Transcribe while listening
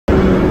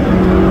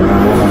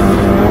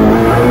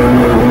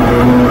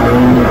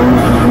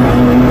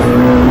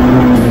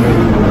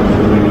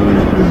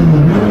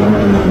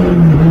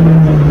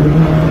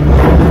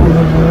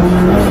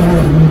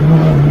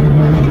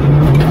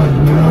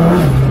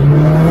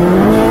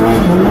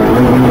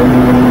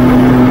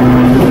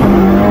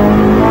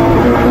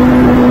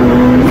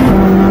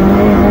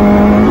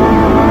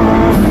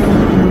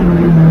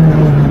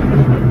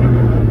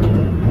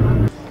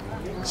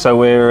So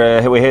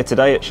we're here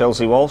today at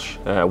Shelsley Walsh,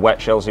 wet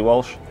Shelsley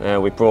Walsh.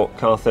 We brought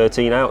car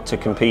 13 out to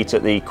compete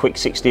at the Quick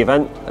 60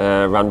 event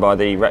run by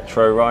the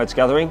Retro Rides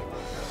Gathering.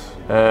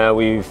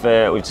 We've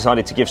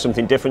decided to give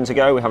something different a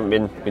go. We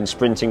haven't been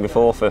sprinting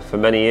before for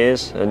many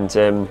years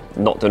and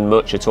not done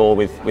much at all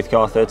with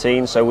car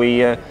 13. So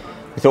we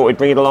thought we'd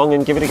bring it along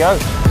and give it a go.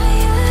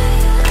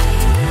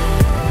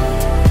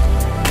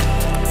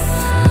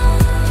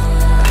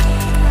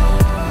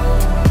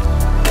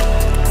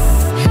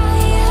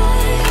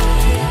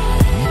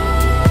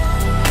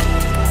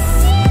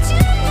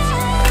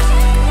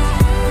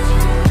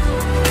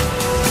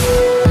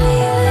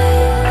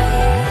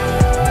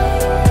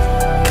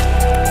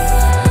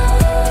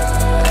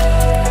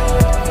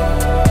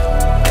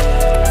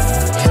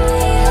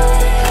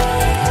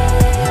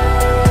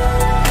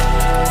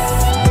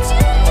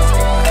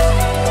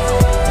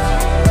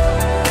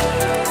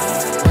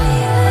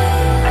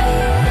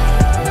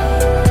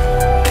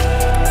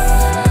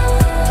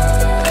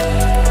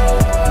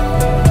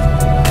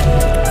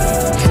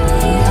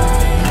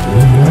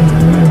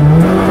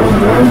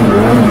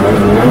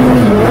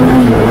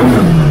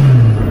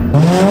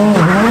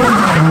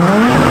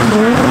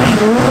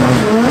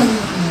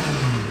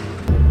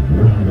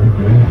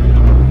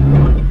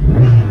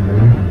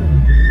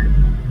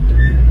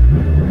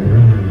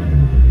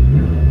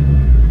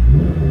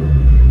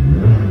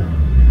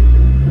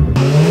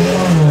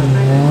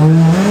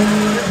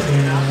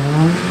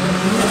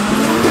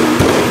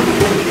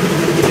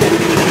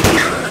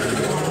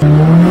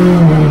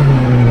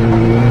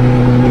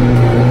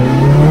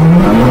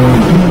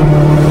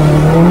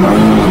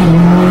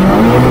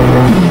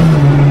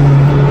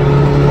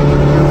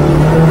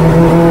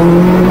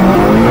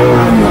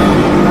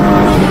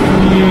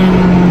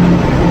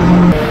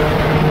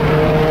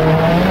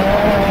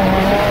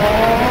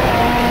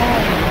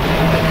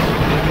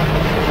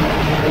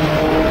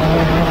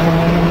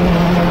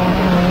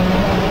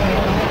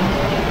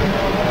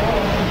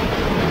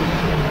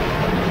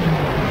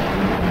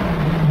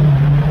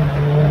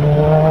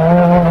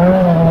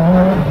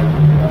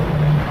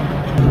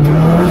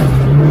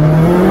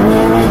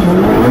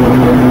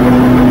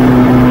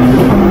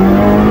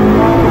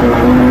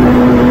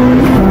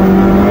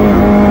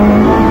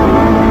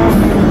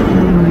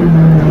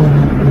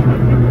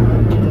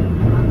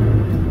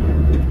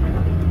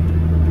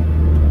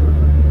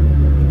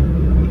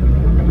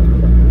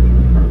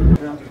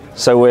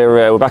 So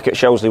we're back at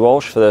Shelsley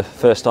Walsh for the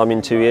first time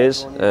in 2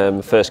 years.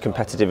 First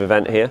competitive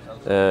event here.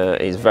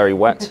 It's very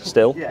wet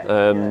still,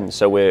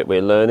 so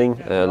we're learning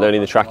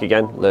the track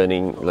again,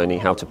 learning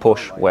how to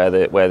push, where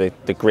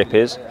the grip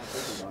is.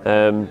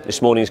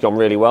 This morning's gone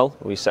really well.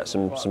 We set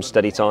some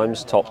steady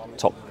times,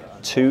 top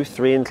 2,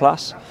 3 in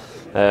class.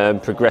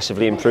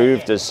 Progressively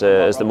improved as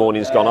the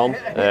morning's gone on.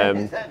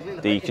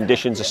 The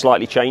conditions are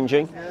slightly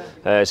changing.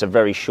 It's a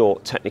very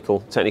short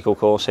technical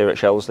course here at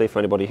Shelsley for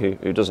anybody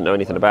who doesn't know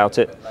anything about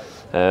it.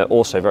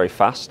 Also very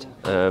fast,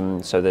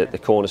 so the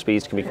corner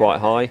speeds can be quite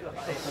high.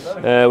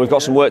 We've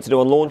got some work to do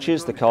on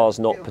launches. The car's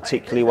not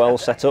particularly well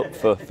set up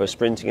for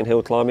sprinting and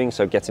hill climbing,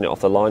 so getting it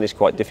off the line is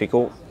quite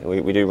difficult.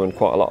 We do run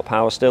quite a lot of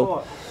power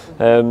still.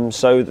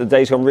 So the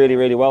day's gone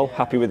really well.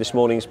 Happy with this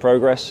morning's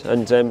progress,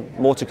 and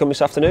more to come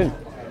this afternoon.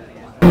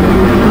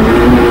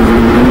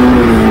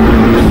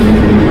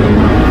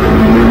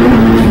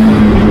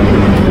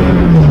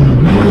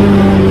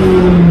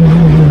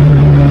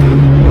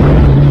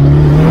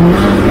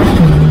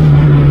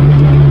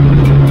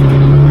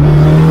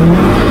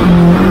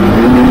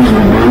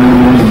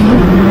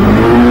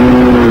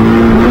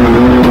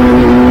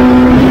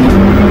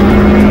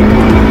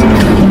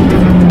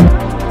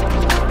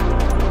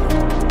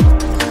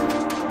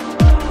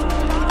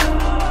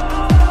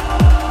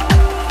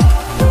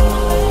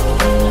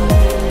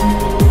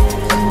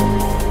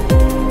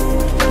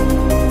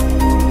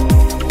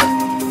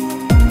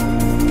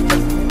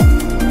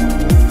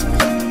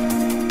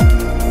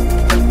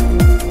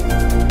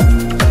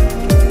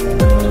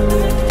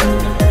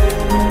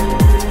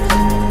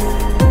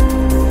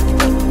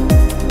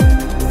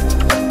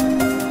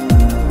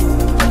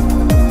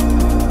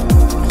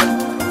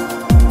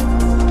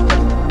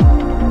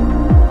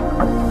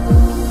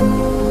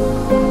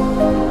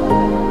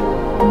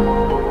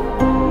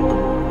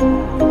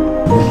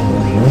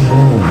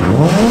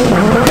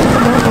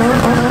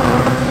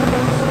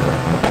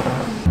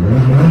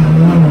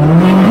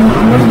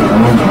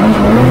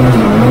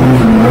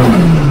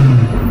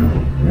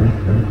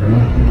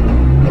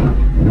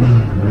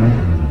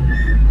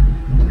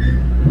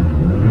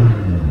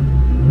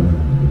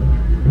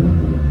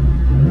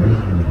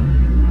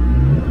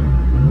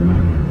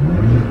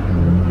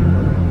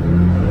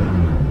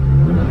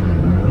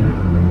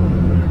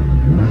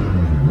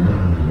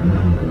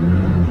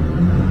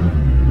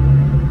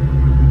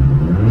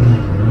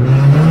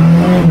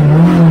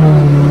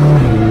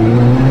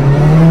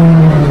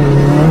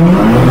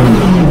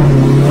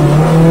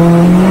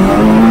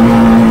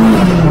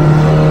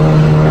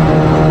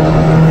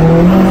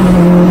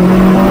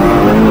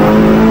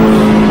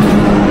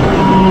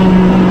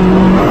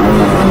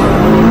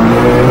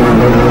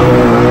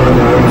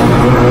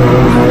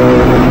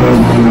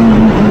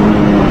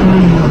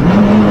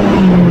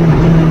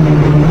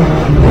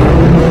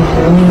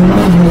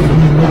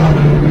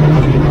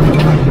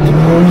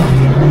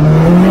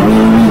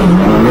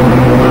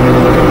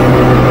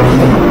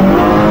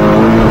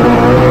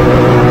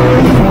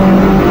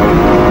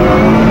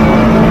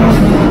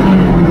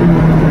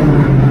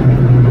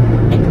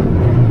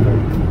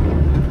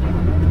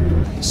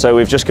 So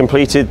we've just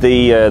completed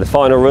the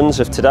final runs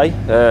of today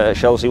at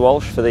Shelsley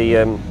Walsh for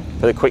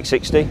the Quick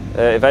 60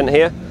 event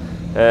here.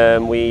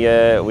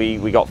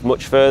 We got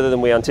much further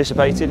than we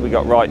anticipated. We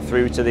got right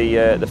through to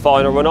the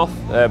final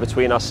runoff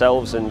between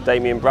ourselves and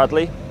Damien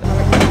Bradley.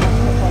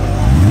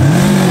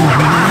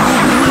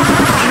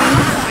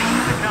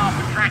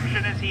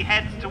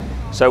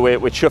 So we're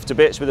chuffed to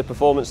bits with the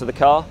performance of the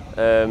car.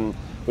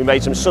 We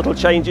made some subtle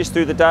changes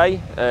through the day,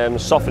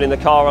 softening the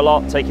car a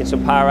lot, taking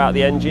some power out of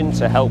the engine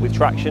to help with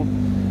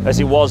traction, as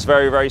it was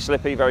very, very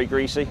slippy, very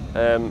greasy.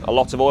 A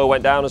lot of oil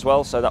went down as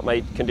well, so that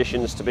made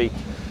conditions to be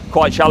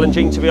quite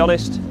challenging, to be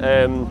honest.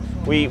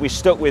 We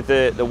stuck with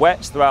the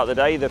wets throughout the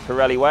day, the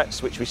Pirelli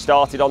wets, which we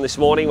started on this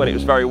morning when it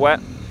was very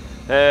wet.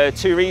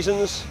 Two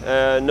reasons.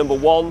 Number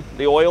one,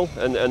 the oil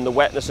and the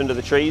wetness under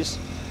the trees.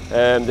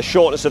 The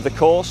shortness of the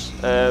course,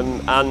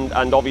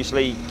 and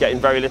obviously getting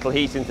very little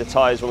heat into the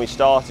tyres when we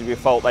started. We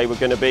felt they were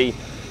going to be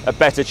a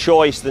better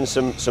choice than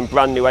some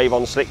brand new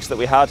Avon slicks that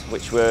we had,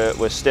 which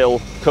were still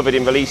covered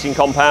in releasing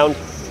compound,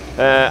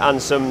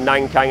 and some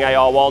Nankang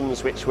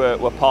AR1s, which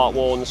were part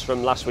warns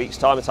from last week's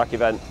time attack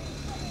event.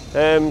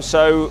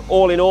 So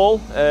all in all,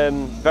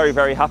 very,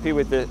 very happy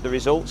with the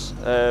results,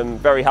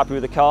 very happy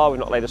with the car. We've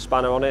not laid a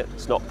spanner on it,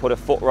 it's not put a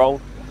foot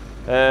wrong.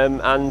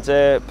 And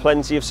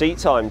plenty of seat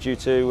time due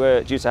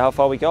to how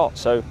far we got.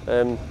 So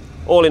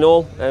all in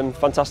all,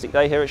 fantastic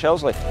day here at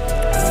Shelsley.